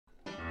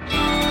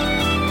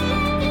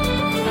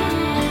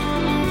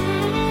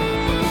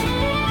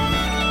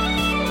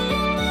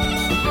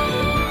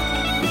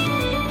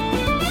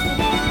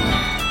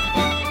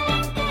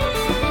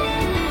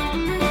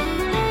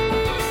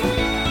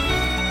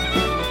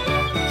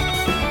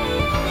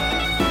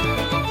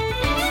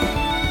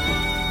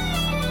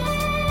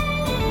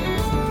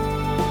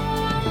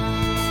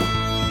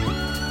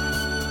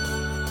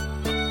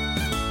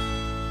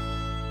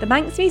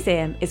Manx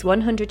Museum is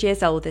 100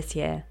 years old this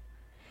year.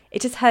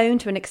 It is home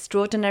to an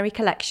extraordinary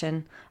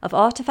collection of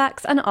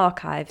artefacts and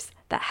archives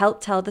that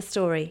help tell the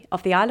story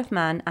of the Isle of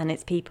Man and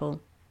its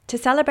people. To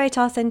celebrate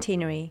our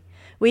centenary,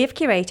 we have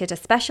curated a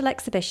special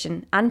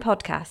exhibition and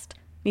podcast,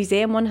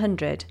 Museum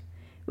 100,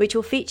 which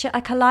will feature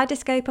a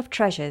kaleidoscope of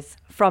treasures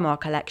from our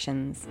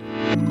collections.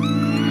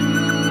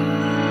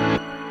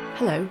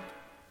 Hello,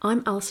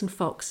 I'm Alison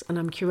Fox and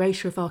I'm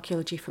Curator of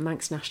Archaeology for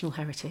Manx National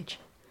Heritage.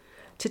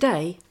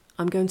 Today,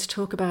 I'm going to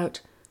talk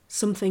about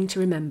something to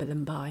remember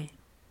them by.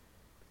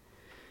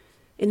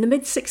 In the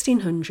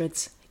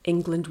mid-1600s,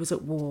 England was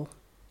at war,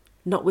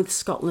 not with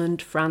Scotland,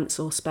 France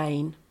or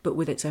Spain, but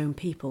with its own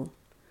people.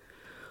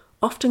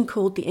 Often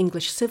called the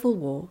English Civil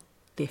War,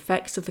 the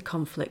effects of the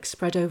conflict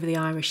spread over the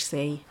Irish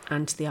Sea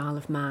and to the Isle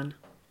of Man.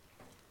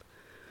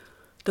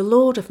 The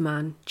Lord of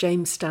Man,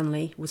 James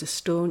Stanley, was a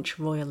staunch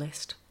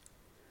royalist.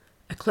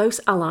 A close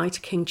ally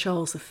to King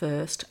Charles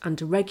I and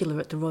a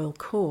regular at the royal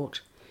court,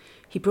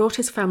 he brought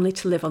his family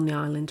to live on the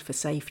island for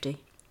safety.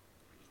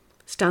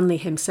 Stanley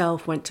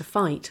himself went to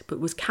fight but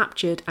was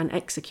captured and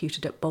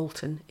executed at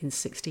Bolton in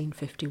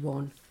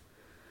 1651.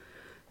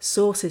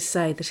 Sources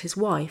say that his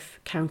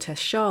wife, Countess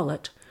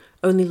Charlotte,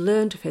 only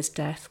learned of his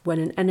death when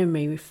an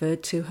enemy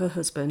referred to her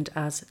husband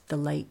as the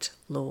late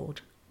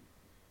Lord.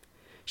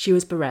 She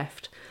was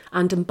bereft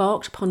and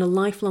embarked upon a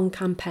lifelong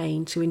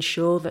campaign to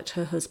ensure that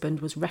her husband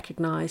was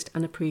recognised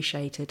and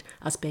appreciated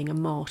as being a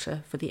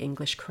martyr for the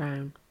English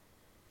crown.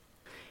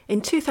 In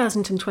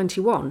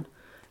 2021,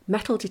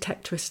 metal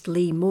detectorist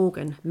Lee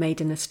Morgan made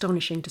an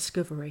astonishing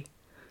discovery: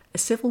 a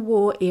Civil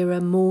War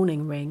era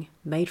mourning ring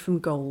made from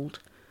gold,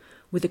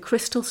 with a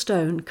crystal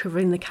stone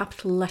covering the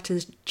capital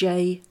letters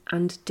J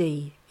and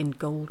D in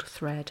gold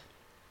thread.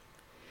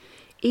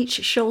 Each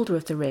shoulder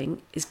of the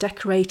ring is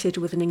decorated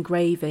with an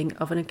engraving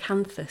of an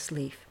acanthus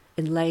leaf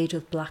inlaid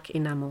with black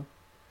enamel.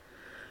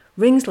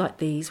 Rings like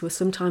these were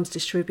sometimes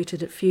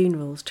distributed at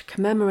funerals to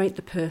commemorate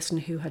the person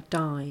who had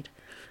died,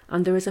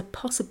 and there is a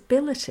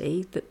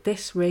possibility that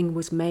this ring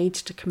was made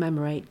to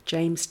commemorate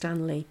James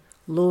Stanley,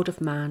 Lord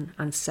of Man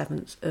and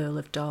 7th Earl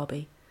of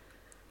Derby.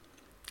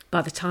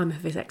 By the time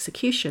of his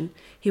execution,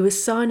 he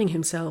was signing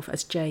himself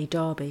as J.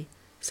 Derby,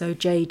 so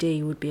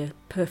JD would be a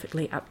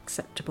perfectly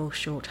acceptable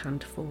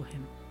shorthand for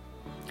him.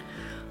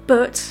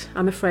 But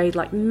I'm afraid,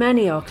 like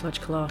many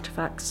archaeological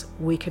artefacts,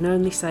 we can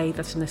only say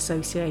that an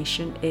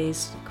association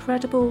is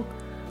credible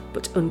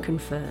but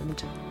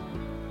unconfirmed,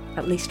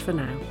 at least for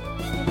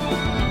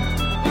now.